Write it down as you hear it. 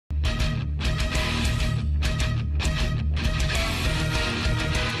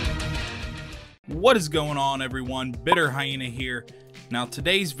What is going on, everyone? BitterHyena here. Now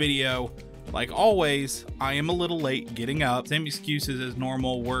today's video, like always, I am a little late getting up. Same excuses as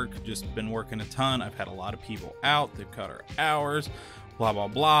normal. Work, just been working a ton. I've had a lot of people out. They've cut our hours, blah blah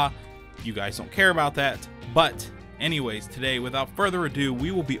blah. You guys don't care about that. But anyways, today, without further ado,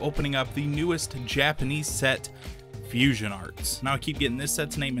 we will be opening up the newest Japanese set, Fusion Arts. Now I keep getting this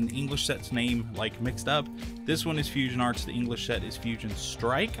set's name and the English set's name like mixed up. This one is Fusion Arts, the English set is Fusion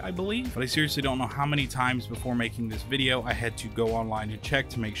Strike, I believe. But I seriously don't know how many times before making this video I had to go online and check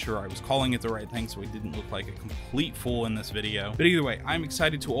to make sure I was calling it the right thing so I didn't look like a complete fool in this video. But either way, I'm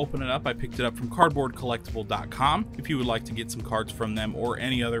excited to open it up. I picked it up from cardboardcollectible.com. If you would like to get some cards from them or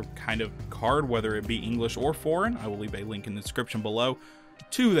any other kind of card, whether it be English or foreign, I will leave a link in the description below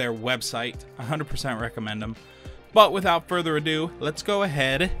to their website. 100% recommend them. But without further ado, let's go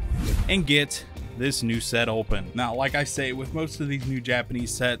ahead and get this new set open. Now, like I say, with most of these new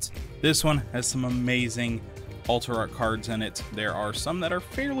Japanese sets, this one has some amazing alter art cards in it. There are some that are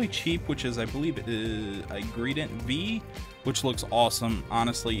fairly cheap, which is, I believe, a Gradient V, which looks awesome.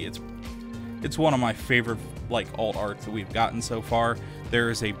 Honestly, it's one of my favorite like alt arts that we've gotten so far. There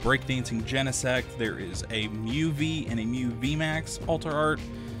is a Breakdancing Genesect, there is a Mew V and a Mew V Max alter art.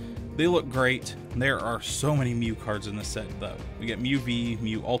 They look great. There are so many Mew cards in this set, though. We get Mew V,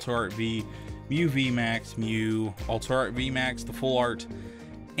 Mew Ultra Art V, Mew V Max, Mew Ultra Art V Max, the full art,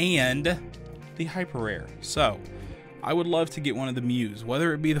 and the hyper rare. So, I would love to get one of the Mews,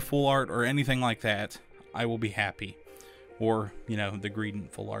 whether it be the full art or anything like that. I will be happy, or you know, the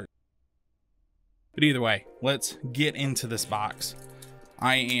Gradient full art. But either way, let's get into this box.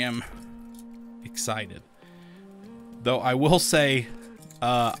 I am excited, though. I will say,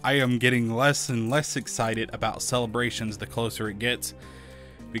 I am getting less and less excited about celebrations the closer it gets,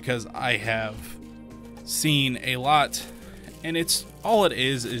 because I have seen a lot, and it's all it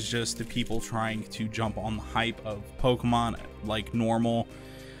is just the people trying to jump on the hype of Pokemon like normal.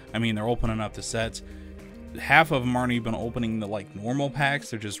 I mean, they're opening up the sets. Half of them aren't even opening the like normal packs.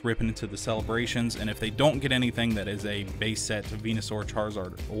 They're just ripping into the celebrations, and if they don't get anything that is a base set of Venusaur,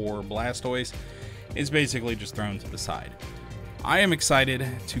 Charizard, or Blastoise, it's basically just thrown to the side. I am excited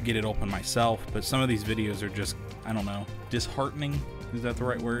to get it open myself, but some of these videos are just, I don't know, disheartening. Is that the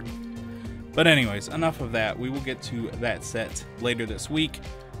right word? But anyways, enough of that. We will get to that set later this week.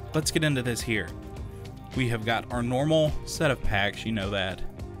 Let's get into this here. We have got our normal set of packs, you know that.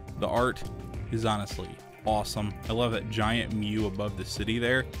 The art is honestly awesome. I love that giant Mew above the city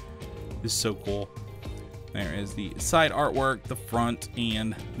there. It's so cool. There is the side artwork, the front,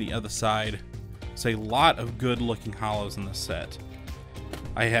 and the other side. It's a lot of good looking holos in this set.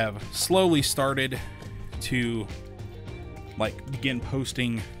 I have slowly started to like begin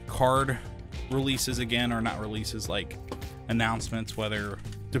posting card releases again, or not releases, like announcements, whether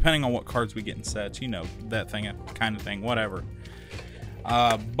depending on what cards we get in sets, you know, that thing, kind of thing, whatever.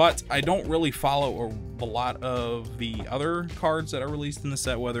 But I don't really follow a lot of the other cards that are released in the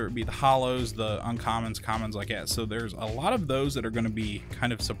set, whether it be the holos, the uncommons, commons, like that. So there's a lot of those that are going to be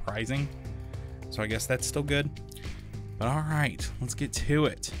kind of surprising. So I guess that's still good. But alright, let's get to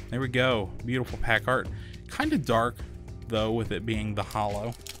it. There we go. Beautiful pack art. Kind of dark, though, with it being the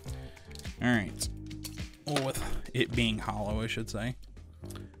holo. Alright. Well, with it being holo, I should say.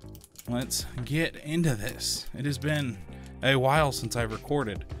 Let's get into this. It has been a while since I've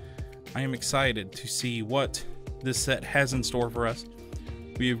recorded. I am excited to see what this set has in store for us.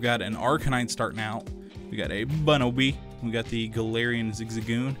 We've got an Arcanine starting out. We got a Bunnelby. We got the Galarian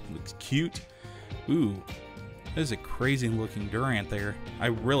Zigzagoon. Looks cute. Ooh, there's a crazy looking Durant there. I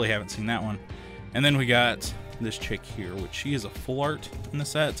really haven't seen that one. And then we got this chick here, which she is a full art in the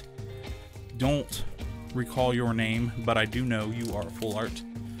set. Don't recall your name, but I do know you are a full art.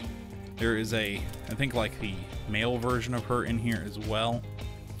 There is a, I think like the male version of her in here as well.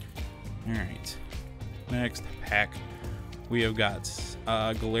 Alright, next pack. We have got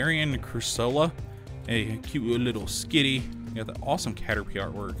Galarian Crusola, a cute little skitty. We got the awesome Caterpie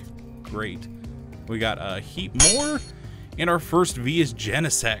artwork. Great. We got a heap more, and our first V is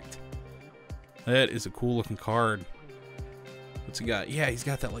Genesect. That is a cool looking card. What's he got? Yeah, he's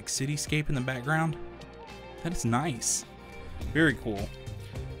got that like cityscape in the background. That is nice. Very cool.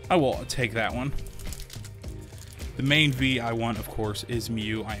 I will take that one. The main V I want, of course, is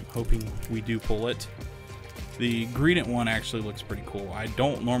Mew. I am hoping we do pull it. The Gradient one actually looks pretty cool. I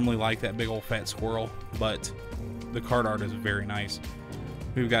don't normally like that big old fat squirrel, but the card art is very nice.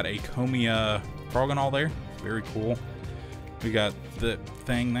 We've got a Comia Progonol there. Very cool. We got the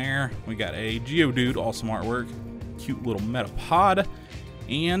thing there. We got a Geodude, awesome artwork. Cute little Metapod.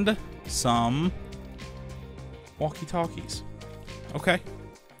 And some walkie-talkies. Okay.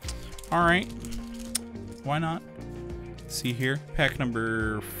 Alright. Why not? Let's see here. Pack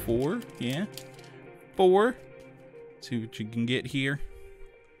number 4. Yeah. 4. See what you can get here.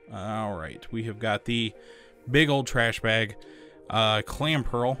 Alright. We have got the big old trash bag. Clam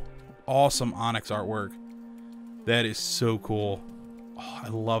Pearl. Awesome Onyx artwork. That is so cool. Oh, I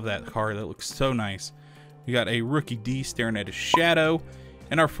love that card. That looks so nice. We got a Rookie D staring at his shadow.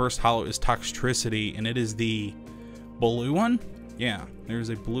 And our first holo is Toxtricity. And it is the blue one. Yeah. There's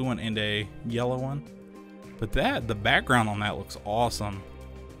a blue one and a yellow one. But the background on that looks awesome.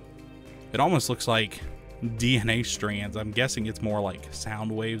 It almost looks like DNA strands. I'm guessing it's more like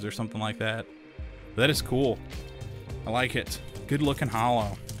sound waves or something like that. But that is cool. I like it. Good looking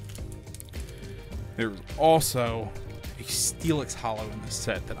holo. There's also a Steelix holo in this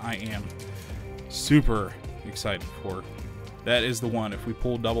set that I am super excited for. That is the one. If we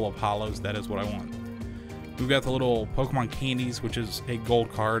pull double of holos, that is what I want. We've got the little Pokemon Candies, which is a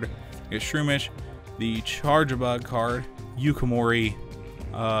gold card. We got Shroomish, the Charjabug card, Yukimori,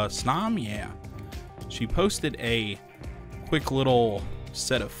 Snom, yeah. She posted a quick little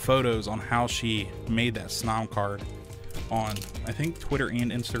set of photos on how she made that Snom card on, I think, Twitter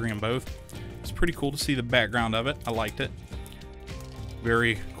and Instagram both. It's pretty cool to see the background of it. I liked it.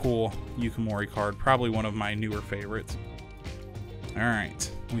 Very cool Yukimori card. Probably one of my newer favorites.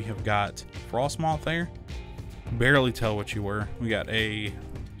 Alright, we have got Frostmoth there. Barely tell what you were. We got a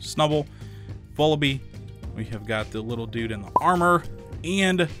Snubble, Vullaby. We have got the little dude in the armor.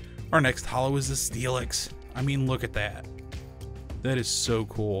 And our next holo is the Steelix. I mean, look at that. That is so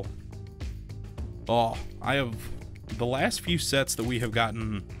cool. Oh, I have the last few sets that we have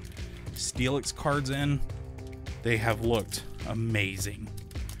gotten Steelix cards in, they have looked amazing.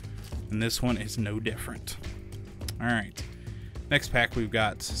 And this one is no different. Alright. Next pack, we've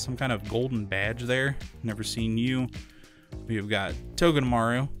got some kind of golden badge there. Never seen you. We have got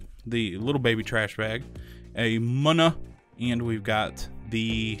Togedemaru, the little baby trash bag, a Munna, and we've got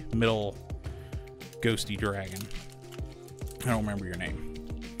the middle ghosty dragon. I don't remember your name.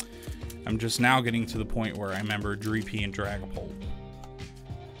 I'm just now getting to the point where I remember Dreepy and Dragapult.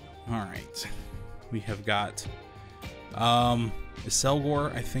 Alright. We have got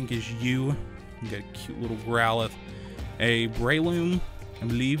Selgor, I think is you. We got a cute little Growlithe. A Breloom, I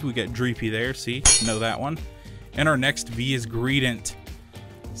believe. We got Dreepy there. See? Know that one. And our next V is Greedent.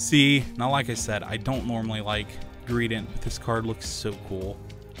 See? Now, like I said, I don't normally like Greedent, but this card looks so cool.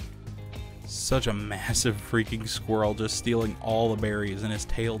 Such a massive freaking squirrel just stealing all the berries and his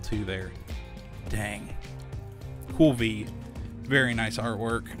tail too there. Dang. Cool V. Very nice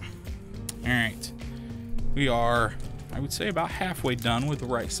artwork. Alright. We are, I would say, about halfway done with the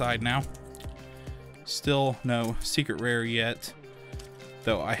right side now. Still no secret rare yet,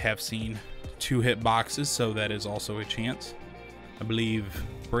 though I have seen 2 hit boxes, so that is also a chance. I believe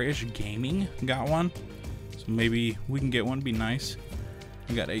British Gaming got one, so maybe we can get one. Be nice.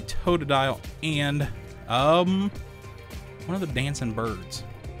 We got a Totodile and one of the dancing birds,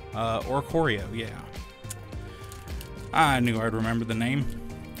 Oricorio. Yeah, I knew I'd remember the name.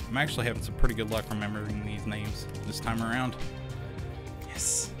 I'm actually having some pretty good luck remembering these names this time around.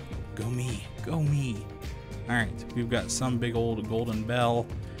 Yes. Go me. Go me. Alright, we've got some big old Golden Bell,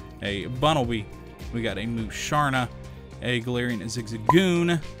 a Bunnelby, we got a Musharna, a Galarian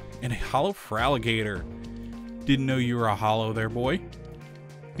Zigzagoon, and a holo Fraligator. Didn't know you were a holo there, boy.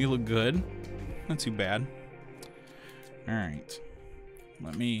 You look good. Not too bad. Alright.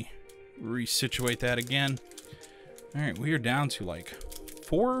 Let me resituate that again. Alright, we are down to like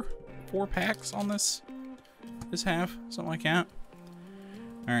four packs on this half, something like that.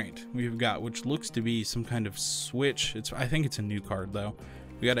 Alright, we've got, which looks to be some kind of switch. I think it's a new card, though.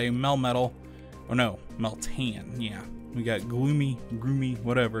 We got a Melmetal. Oh, no. Meltan. Yeah. We got Gloomy,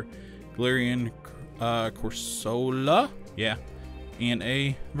 whatever. Galarian Corsola. Yeah. And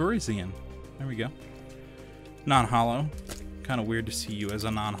a Virizion. There we go. Non-holo. Kind of weird to see you as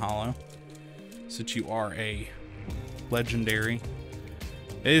a non-holo, since you are a legendary.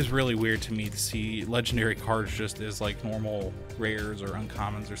 It is really weird to me to see legendary cards just as like normal rares or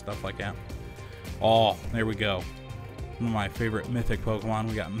uncommons or stuff like that. Oh, there we go. One of my favorite mythic Pokemon.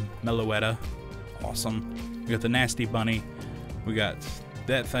 We got Meloetta. Awesome. We got the Nasty Bunny. We got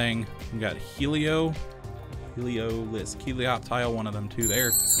that thing. We got Helioptile, one of them too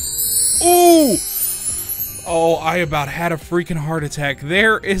there. Ooh! Oh, I about had a freaking heart attack.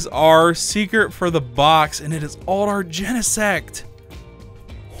 There is our secret for the box, and it is Oldar Genesect.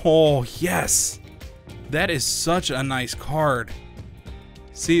 Oh, yes. That is such a nice card.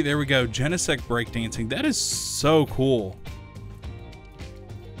 See, there we go. Genesect Breakdancing. That is so cool.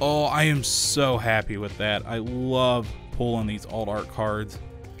 Oh, I am so happy with that. I love pulling these alt art cards.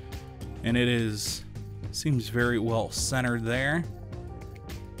 And it is Seems very well centered there.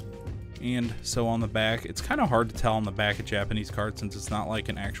 And so on the back, it's kind of hard to tell on the back of Japanese cards since it's not like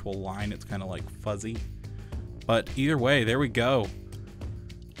an actual line. It's kind of like fuzzy. But either way, there we go.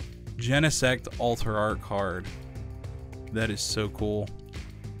 Genesect Alter Art card. That is so cool.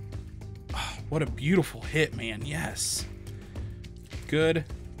 Oh, what a beautiful hit, man. Yes. Good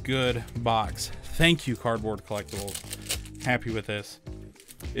box. Thank you, Cardboard Collectibles. Happy with this.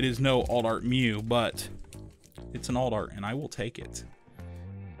 It is no alt art Mew, but it's an alt art, and I will take it.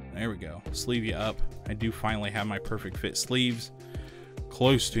 There we go. Sleeve you up. I do finally have my perfect fit sleeves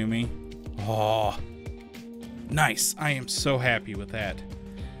close to me. Oh, nice. I am so happy with that.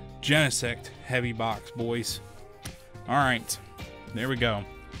 Genesect heavy box, boys. All right, there we go.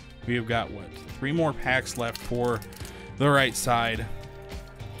 We have got, what, 3 more packs left for the right side.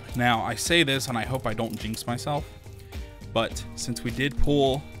 Now, I say this, and I hope I don't jinx myself, but since we did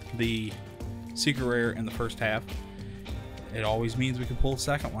pull the secret rare in the first half, it always means we can pull a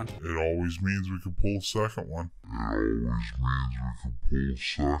second one. It always means we can pull a second one.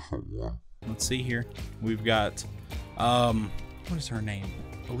 Let's see here. We've got, what is her name?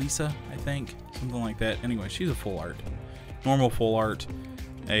 Elisa, I think. Something like that. Anyway, she's a full art. Normal full art.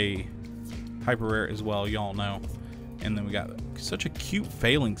 A hyper rare as well, y'all know. And then we got such a cute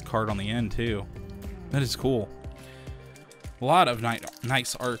Failings card on the end, too. That is cool. A lot of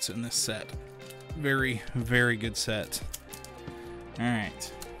nice arts in this set. Very, very good set.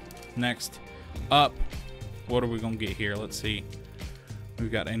 Alright. Next up, what are we going to get here? Let's see.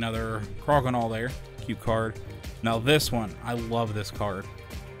 We've got another Crogonal there. Cute card. Now this one, I love this card.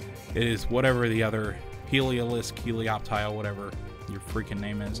 It is whatever the other Heliolisk, Helioptile, whatever your freaking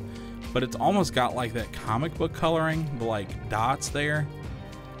name is. But it's almost got like that comic book coloring, the like dots there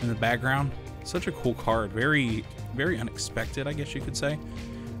in the background. Such a cool card. Very, very unexpected, I guess you could say.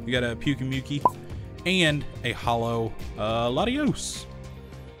 We got a Pukimukey and a hollow Latios.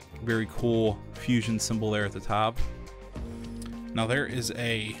 Very cool fusion symbol there at the top. Now there is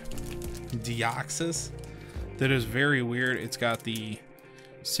a Deoxys that is very weird. It's got the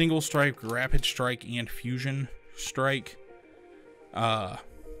single strike, rapid strike, and fusion strike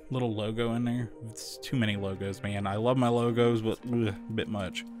little logo in there. It's too many logos, man. I love my logos, but a bit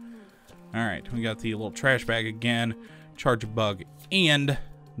much. All right, we got the little trash bag again, Charge Bug, and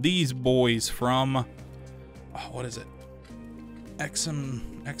these boys from, oh, what is it? X and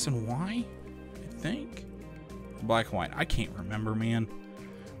Y, I think. Black and white. I can't remember, man.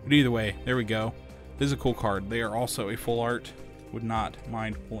 But either way, there we go. This is a cool card. They are also a full art. Would not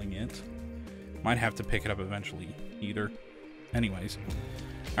mind pulling it. Might have to pick it up eventually either. Anyways.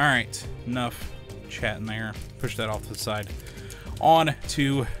 Alright. Enough chatting there. Push that off to the side. On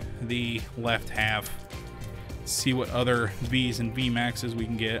to the left half. See what other Vs and VMAXs we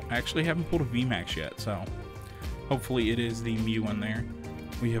can get. I actually haven't pulled a VMAX yet, so hopefully it is the Mew one there.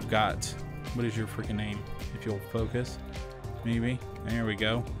 We have got, what is your freaking name? If you'll focus, maybe. There we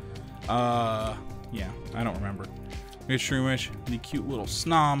go. Yeah, I don't remember. We got Shroomish, the cute little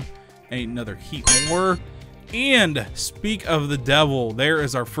Snom, another Heatmor, and speak of the devil, there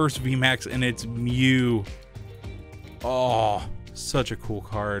is our first VMAX, and it's Mew. Oh, such a cool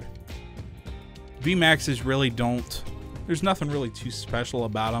card. VMAXs really don't, there's nothing really too special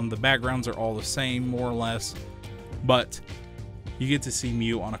about them. The backgrounds are all the same, more or less, but you get to see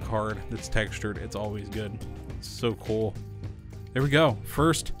Mew on a card that's textured. It's always good. It's so cool. There we go.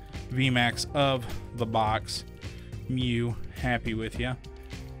 First VMAX of the box. Mew, happy with you.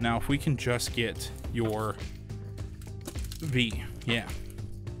 Now, if we can just get your V. Yeah.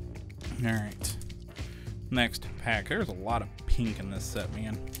 All right. Next pack. There's a lot of pink in this set,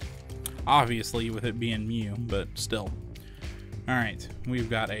 man. Obviously, with it being Mew, but still. All right. We've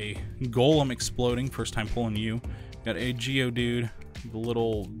got a Golem exploding. First time pulling Mew. Got a Geodude, the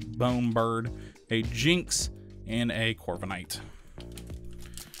little bone bird, a Jinx, and a Corviknight.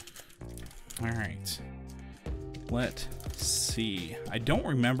 All right. Let's see. I don't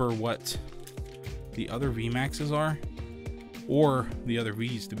remember what the other VMAXs are, or the other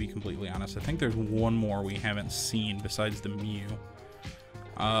Vs, to be completely honest. I think there's one more we haven't seen besides the Mew.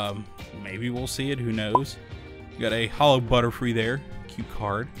 Maybe we'll see it. Who knows? You got a Hollow Butterfree there. Cute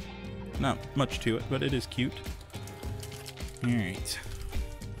card. Not much to it, but it is cute. Alright.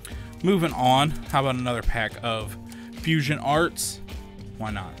 Moving on. How about another pack of Fusion Arts?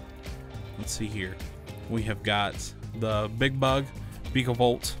 Why not? Let's see here. We have got the Big Bug,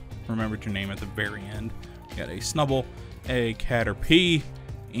 Beakavolt. Remembered your name at the very end. We got a Snubble, a Caterpie,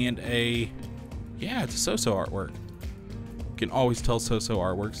 and a... yeah, it's a So-So artwork. You can always tell So-So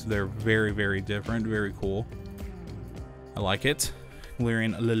artworks. They're very, very different. Very cool. I like it.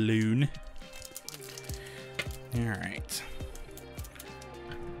 Galarian Laloon. All right.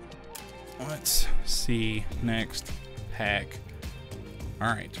 Let's see next pack. All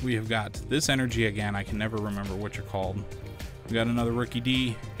right, we have got this energy again. I can never remember what you're called. We got another Rookie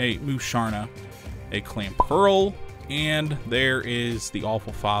D, a Musharna, a Clamperl, and there is the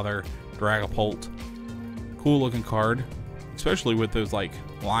Awful Father, Dragapult. Cool looking card, especially with those like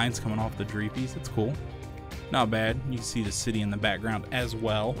lines coming off the Dreepies. It's cool. Not bad. You can see the city in the background as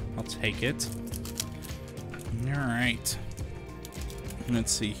well. I'll take it. All right.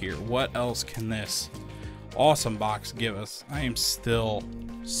 Let's see here. What else can this awesome box give us? I am still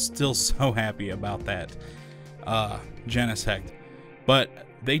so happy about that Genesect. But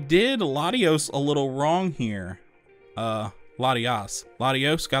they did Latios a little wrong here. Latios.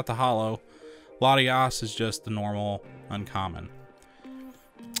 Latios got the holo. Latios is just the normal uncommon.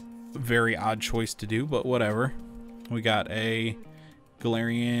 Very odd choice to do, but whatever. We got a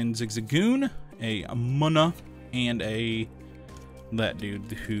Galarian Zigzagoon, a Munna, and that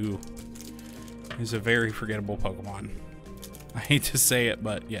dude who is a very forgettable Pokemon. I hate to say it,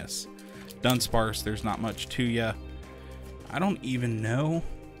 but yes. Dunsparce, there's not much to ya. I don't even know.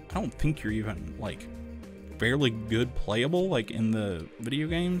 I don't think you're even, like, fairly good playable, like, in the video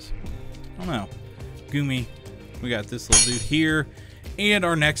games. I don't know. Goomy. We got this little dude here. And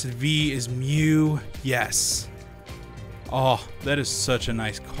our next V is Mew. Yes. Oh, that is such a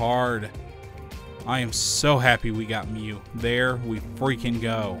nice card. I am so happy we got Mew. There we freaking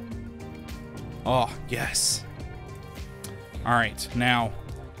go. Oh, yes. Alright, now,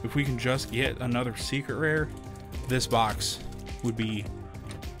 if we can just get another secret rare, this box would be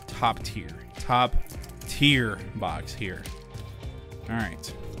top tier. Top tier box here.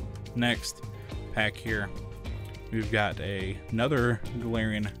 Alright, next pack here. We've got another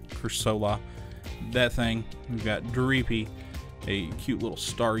Galarian Cursola. That thing. We've got Dreepy, a cute little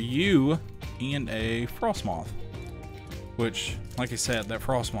Staryu, and a Frostmoth. Which, like I said, that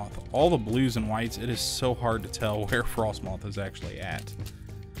Frostmoth, all the blues and whites, it is so hard to tell where Frostmoth is actually at.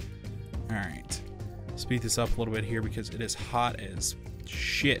 Alright. Speed this up a little bit here because it is hot as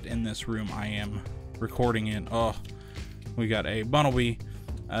shit in this room I am recording in. Oh, we got a Bunnelby,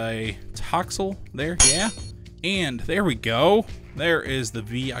 a Toxel there, yeah. And there we go. There is the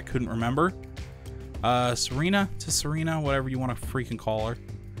V I couldn't remember. Serena to Serena, whatever you want to freaking call her.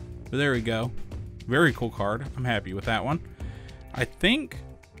 But there we go. Very cool card. I'm happy with that one. I think...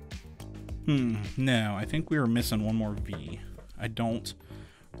 no, I think we were missing one more V. I don't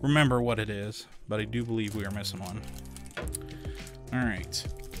remember what it is, but I do believe we are missing one. Alright.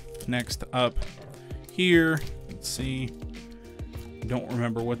 Next up here. Let's see. Don't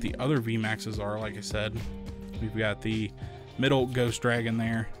remember what the other VMAXs are, like I said. We've got the middle Ghost Dragon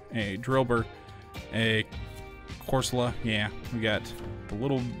there, a Drillbur, a Corsola, yeah. We got the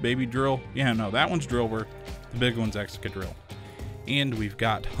little baby Drill. Yeah, no, that one's Drillbur. The big one's Excadrill. And we've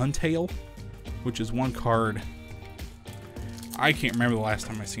got Huntail, which is one card. I can't remember the last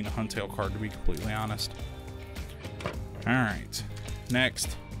time I seen a Huntail card, to be completely honest. Alright,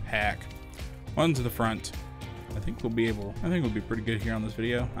 next pack. One to the front. I think we'll be pretty good here on this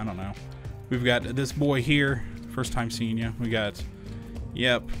video. I don't know. We've got this boy here. First time seeing you. We got,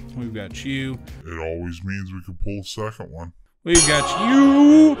 yep, we've got you. It always means we can pull a second one. We've got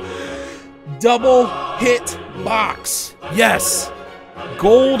you. Double hit box. Yes.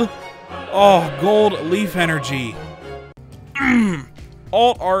 Gold. Oh, gold leaf energy.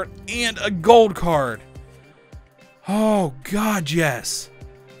 Alt art and a gold card. Oh, God, yes.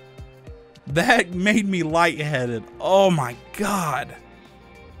 That made me lightheaded. Oh, my God.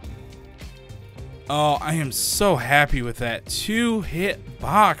 Oh, I am so happy with that 2-hit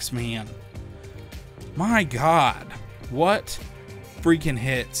box, man. My God. What freaking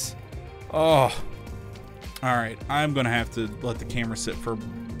hits. Oh. Alright, I'm going to have to let the camera sit for a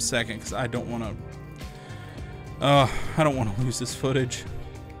second because I don't want to lose this footage.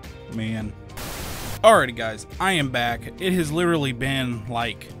 Man. Alrighty, guys. I am back. It has literally been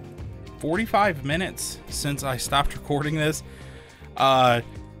like 45 minutes since I stopped recording this.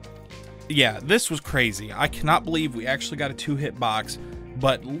 Yeah, this was crazy. I cannot believe we actually got a 2-hit box,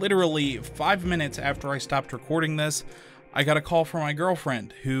 but literally 5 minutes after I stopped recording this, I got a call from my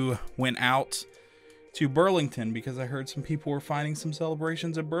girlfriend who went out to Burlington because I heard some people were finding some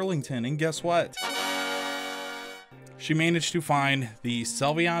celebrations at Burlington, and guess what? She managed to find the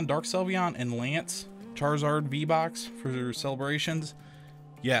Sylveon, Dark Sylveon, and Lance Charizard V-Box for celebrations.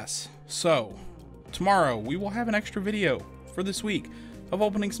 Yes, so tomorrow we will have an extra video for this week of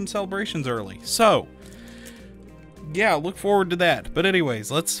opening some celebrations early. So, yeah, look forward to that. But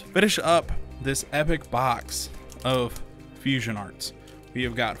anyways, let's finish up this epic box of Fusion Arts. We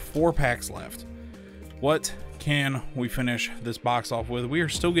have got 4 packs left. what can we finish this box off with? We are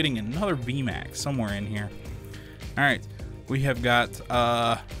still getting another VMAX somewhere in here. All right, we have got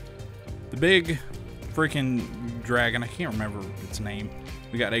the big freaking dragon. I can't remember its name.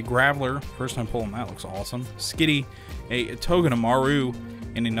 We got a Graveler. First time pulling that, looks awesome. Skitty, a Togedemaru,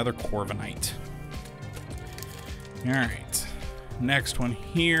 and another Corviknight. All right, next one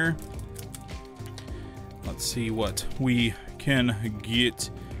here. Let's see what we can get.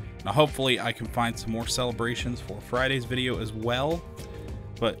 Now, hopefully I can find some more celebrations for Friday's video as well.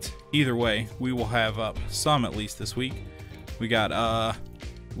 But either way, we will have up some at least this week. We got,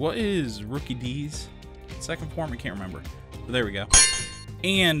 what is Rookie D's second form? I can't remember. But there we go.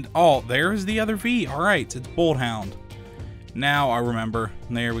 And, oh, there's the other V. All right, it's Boldhound. Now I remember.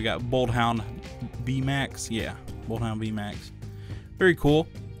 There we got Boldhound VMAX. Yeah, Boldhound VMAX. Very cool.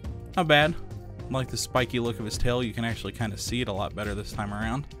 Not bad. I like the spiky look of his tail. You can actually kind of see it a lot better this time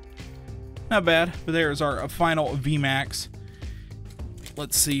around. Not bad, but there's our final VMAX.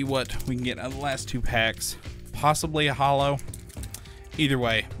 Let's see what we can get out of the last two packs. Possibly a holo. Either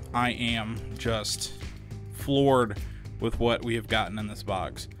way, I am just floored with what we have gotten in this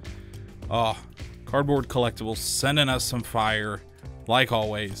box. Oh, Cardboard Collectible sending us some fire, like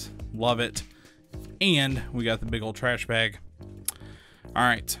always. Love it. And we got the big old trash bag. All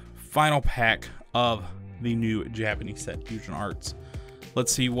right, final pack of the new Japanese set, Fusion Arts.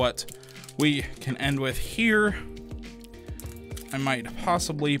 Let's see what we can end with here. I might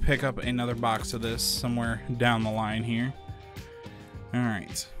possibly pick up another box of this somewhere down the line here. All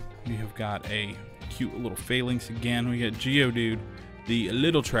right, we have got a cute little Phalanx again. We got Geodude, the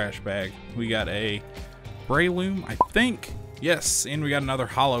little trash bag. We got a Breloom, I think. Yes, and we got another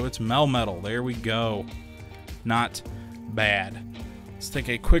holo. It's Melmetal. There we go. Not bad. Let's take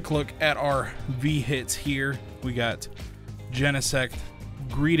a quick look at our V hits here. We got Genesect,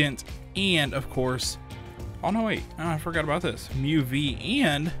 Greedent, and of course, oh no wait, oh, I forgot about this. Mew V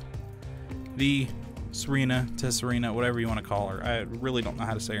and the Tesserina, whatever you want to call her. I really don't know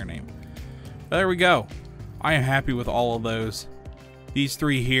how to say her name. But there we go. I am happy with all of those. These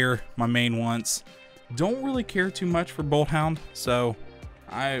three here, my main ones. Don't really care too much for Boldhound, so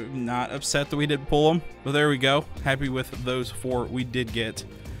I'm not upset that we didn't pull them. But there we go. Happy with those four we did get.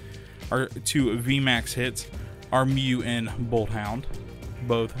 Our two VMAX hits are Mew and Boldhound.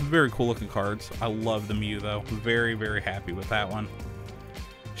 Both very cool looking cards. I love the Mew though. Very, very happy with that one.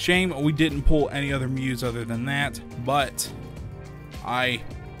 Shame we didn't pull any other Mews other than that, but I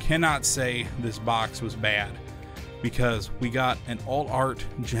cannot say this box was bad because we got an Alt Art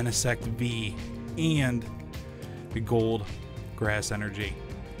Genesect V and the gold Grass Energy.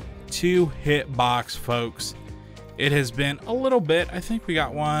 2-hit box, folks. It has been a little bit. I think we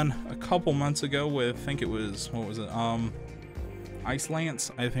got one a couple months ago with, I think it was, what was it? Ice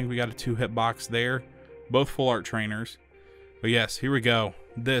Lance. I think we got a 2-hit box there. Both full art trainers. But yes, here we go.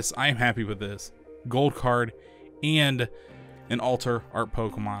 This, I am happy with this. Gold card and an Alter Art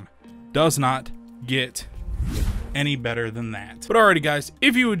Pokemon. Does not get any better than that. But alrighty guys,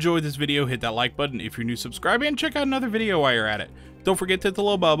 if you enjoyed this video, hit that like button. If you're new, subscribe and check out another video while you're at it. Don't forget to hit the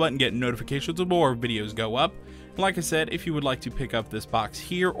little bell button, get notifications when more videos go up. And like I said, if you would like to pick up this box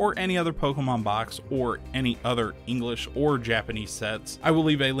here or any other Pokemon box or any other English or Japanese sets, I will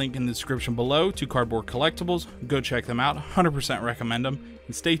leave a link in the description below to Cardboard Collectibles. Go check them out, 100% recommend them.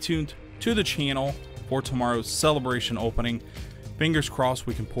 And stay tuned to the channel for tomorrow's celebration opening. Fingers crossed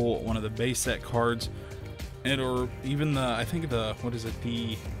we can pull one of the base set cards, and or even the, I think the, what is it,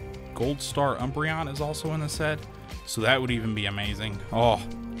 the Gold Star Umbreon is also in the set, so that would even be amazing. Oh,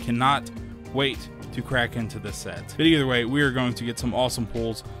 cannot wait to crack into this set. But either way, we are going to get some awesome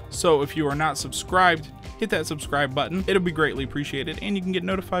pulls, so if you are not subscribed, hit that subscribe button. It'll be greatly appreciated, and you can get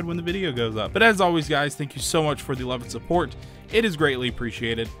notified when the video goes up. But as always guys, thank you so much for the love and support. It is greatly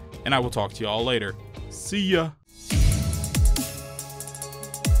appreciated, and I will talk to you all later. See ya.